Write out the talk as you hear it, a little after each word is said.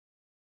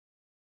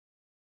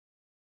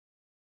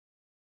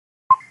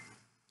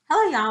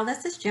Hello, y'all.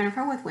 This is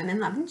Jennifer with Women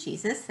Loving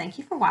Jesus. Thank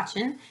you for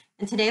watching.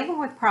 And today we're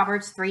with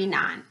Proverbs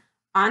 3:9.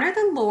 Honor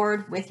the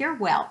Lord with your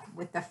wealth,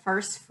 with the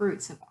first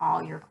fruits of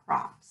all your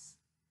crops.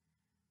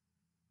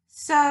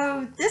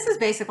 So this is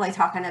basically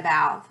talking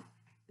about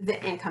the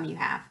income you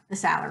have, the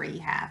salary you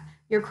have.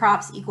 Your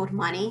crops equaled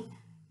money.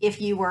 If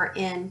you were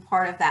in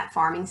part of that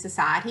farming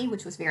society,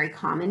 which was very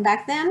common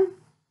back then.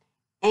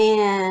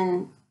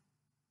 And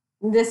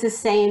this is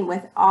saying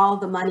with all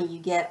the money you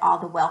get, all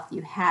the wealth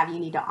you have, you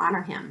need to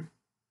honor him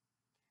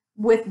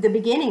with the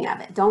beginning of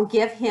it. Don't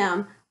give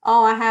him,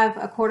 oh, I have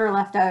a quarter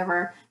left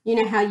over. You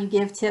know how you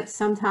give tips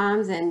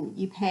sometimes and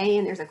you pay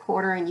and there's a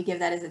quarter and you give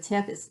that as a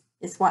tip is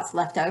what's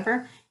left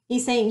over.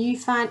 He's saying you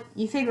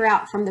figure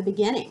out from the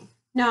beginning.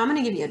 No, I'm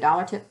going to give you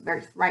 $1 tip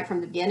right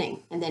from the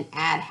beginning and then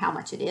add how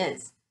much it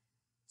is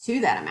to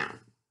that amount.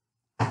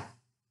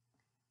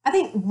 I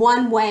think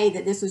one way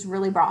that this was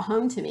really brought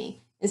home to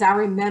me is I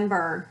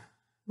remember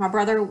my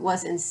brother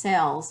was in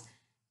sales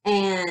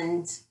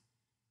and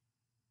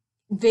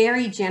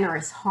very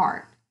generous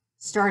heart,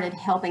 started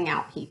helping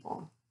out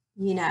people.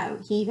 You know,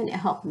 he even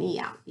helped me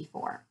out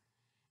before.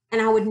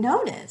 And I would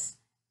notice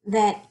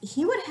that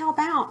he would help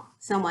out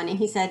someone and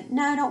he said,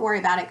 no, don't worry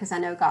about it because I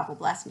know God will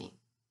bless me.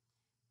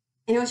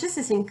 And it was just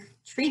this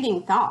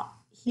intriguing thought.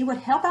 He would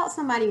help out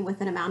somebody with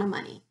an amount of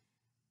money.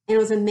 And it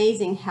was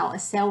amazing how a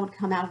sale would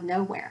come out of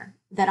nowhere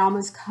that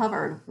almost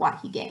covered what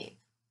he gave.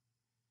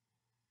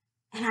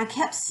 And I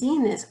kept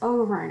seeing this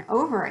over and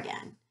over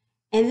again.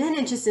 And then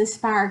it just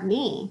inspired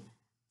me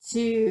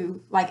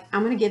to, like,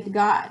 I'm going to give to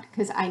God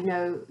because I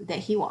know that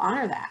he will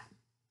honor that.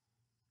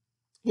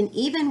 And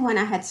even when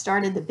I had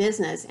started the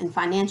business and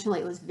financially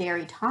it was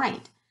very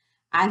tight,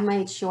 I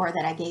made sure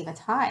that I gave a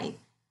tithe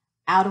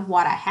out of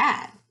what I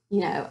had. You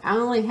know, I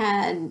only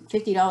had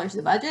 $50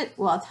 the budget.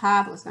 Well, a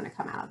tithe was going to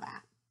come out of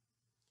that.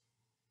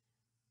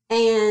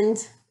 And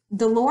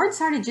the Lord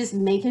started just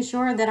making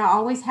sure that I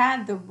always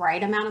had the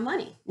right amount of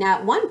money. Now,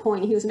 at one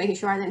point, he was making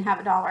sure I didn't have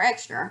 $1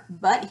 extra,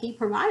 but he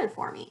provided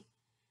for me.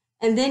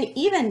 And then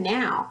even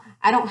now,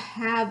 I don't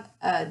have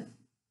a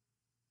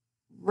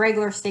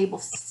regular stable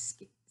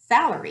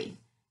salary.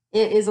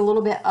 It is a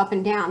little bit up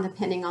and down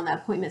depending on the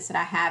appointments that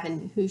I have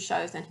and who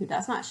shows and who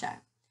does not show.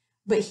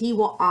 But he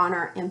will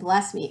honor and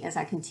bless me as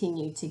I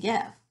continue to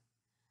give.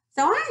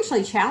 So I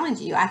actually challenge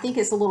you. I think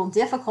it's a little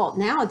difficult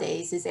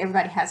nowadays is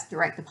everybody has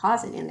direct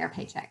deposit in their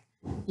paycheck.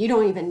 You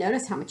don't even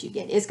notice how much you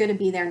get. It's going to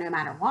be there no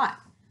matter what.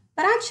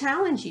 But I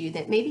challenge you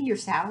that maybe your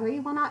salary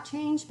will not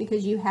change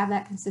because you have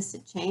that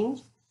consistent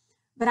change.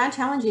 But I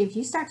challenge you, if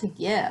you start to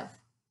give,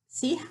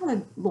 see how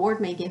the Lord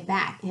may give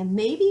back. And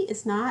maybe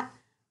it's not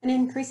an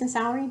increase in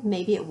salary.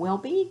 Maybe it will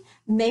be.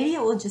 Maybe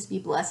it will just be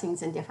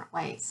blessings in different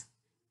ways.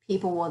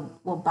 People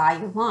will buy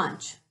your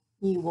lunch.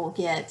 You will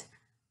get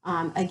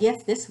a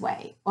gift this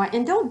way.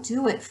 And don't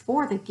do it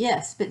for the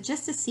gifts, but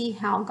just to see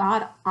how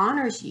God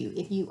honors you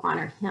if you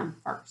honor him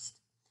first.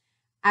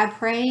 I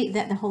pray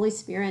that the Holy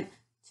Spirit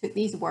took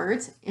these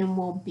words and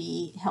will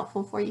be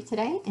helpful for you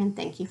today. And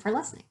thank you for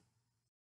listening.